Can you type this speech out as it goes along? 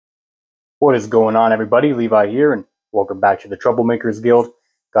What is going on, everybody? Levi here, and welcome back to the Troublemakers Guild.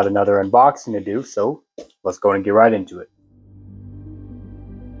 Got another unboxing to do, so let's go and get right into it.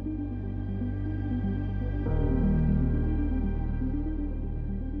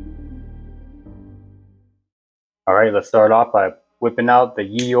 Alright, let's start off by whipping out the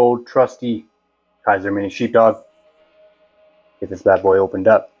ye old trusty Kaiser Mini Sheepdog. Get this bad boy opened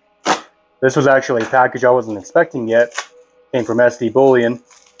up. This was actually a package I wasn't expecting yet. Came from SD Bullion,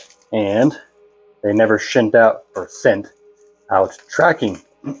 and they never sent out tracking.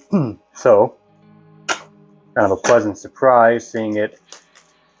 So, kind of a pleasant surprise seeing it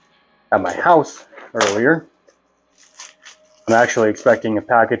at my house earlier. I'm actually expecting a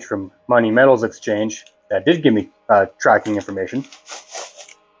package from Money Metals Exchange that did give me tracking information.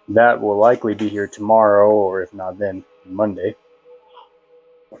 That will likely be here tomorrow, or if not then, Monday.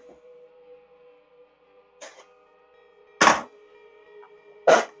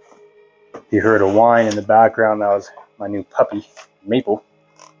 You heard a whine in the background. That was my new puppy, Maple.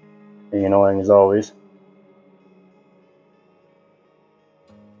 Being annoying as always.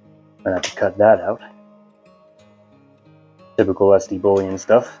 Gonna have to cut that out. Typical SD Bullion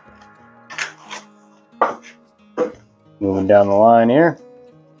stuff. Moving down the line here.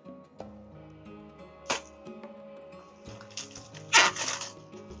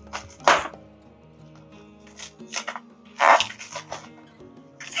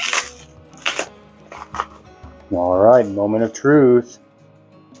 Alright, moment of truth.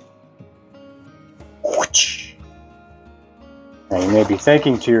 Now you may be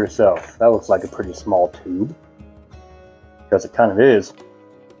thinking to yourself, that looks like a pretty small tube. Because it kind of is.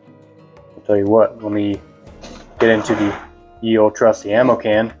 I'll tell you what, let me get into the ye old trusty ammo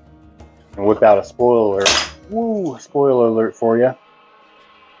can and whip out a spoiler alert. Woo, spoiler alert for you.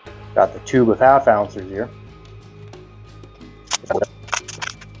 Got the tube of half ounces here.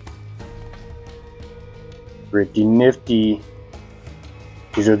 Pretty nifty.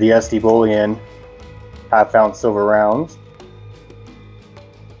 These are the SD Bullion half-ounce silver rounds.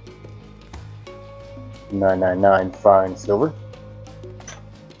 999 fine silver.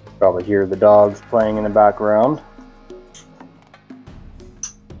 Probably hear the dogs playing in the background.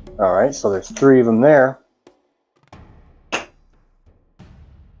 Alright, so there's 3 of them there. Get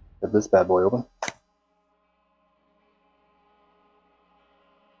this bad boy open.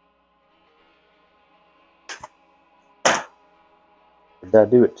 Did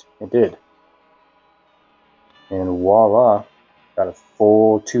that do it? It did. And voila, got a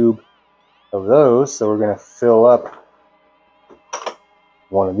full tube of those. So we're going to fill up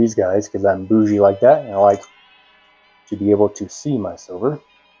one of these guys because I'm bougie like that and I like to be able to see my silver.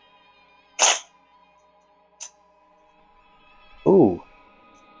 Ooh.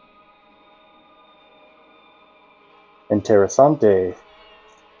 Interessante.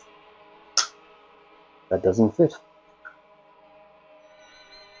 That doesn't fit.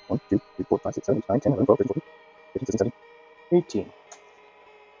 1, 2, 3, 4, 5, 6, 7, 8, 9, 10, 11, 12, 13, 14, 15, 16, 17, 18.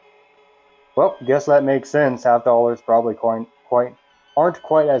 Well, guess that makes sense. Half dollars probably aren't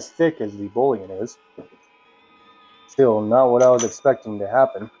quite as thick as the Bullion is. Still, not what I was expecting to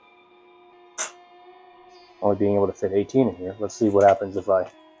happen. Only being able to fit 18 in here. Let's see what happens if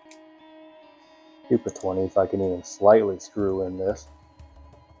I keep a 20, if I can even slightly screw in this.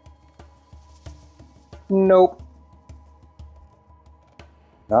 Nope.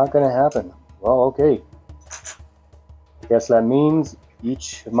 Not gonna happen. Well, okay. Guess that means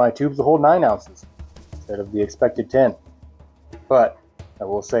each of my tubes will hold 9 ounces instead of the expected 10. But I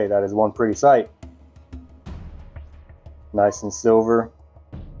will say that is one pretty sight. Nice and silver.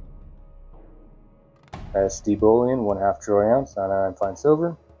 SD Bullion, 1/2 troy ounce, 99 fine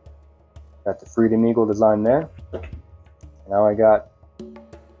silver. Got the Freedom Eagle design there. Now I got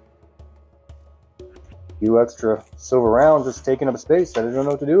a few extra silver rounds just taking up space that I don't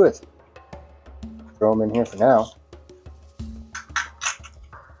know what to do with. Throw them in here for now.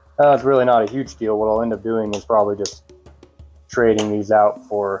 It's really not a huge deal. What I'll end up doing is probably just trading these out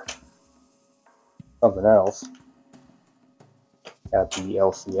for something else at the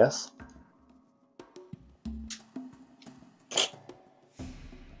LCS.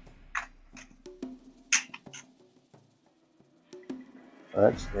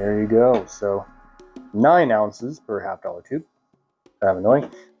 But there you go. So 9 ounces per $1/2 tube. Kind of annoying.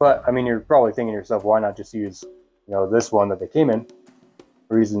 But I mean, you're probably thinking to yourself, why not just use, this one that they came in?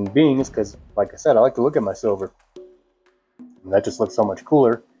 The reason being is because, like I said, I like to look at my silver. And that just looks so much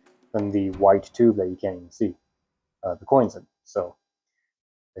cooler than the white tube that you can't even see the coins in. So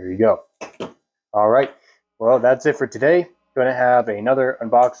there you go. All right. Well, that's it for today. Going to have another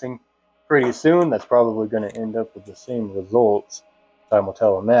unboxing pretty soon. That's probably going to end up with the same results. Time will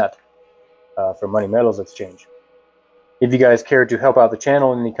tell on that. for Money Metals Exchange. If you guys care to help out the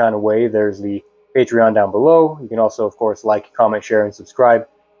channel in any kind of way, there's the Patreon down below. You can also, of course, like, comment, share, and subscribe.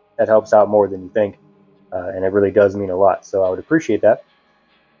 That helps out more than you think, and it really does mean a lot, so I would appreciate that.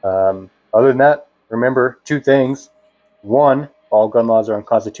 Other than that, remember 2 things. 1, all gun laws are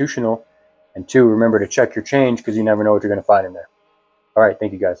unconstitutional, and 2, remember to check your change because you never know what you're going to find in there. All right,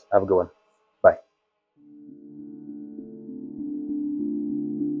 thank you guys. Have a good one.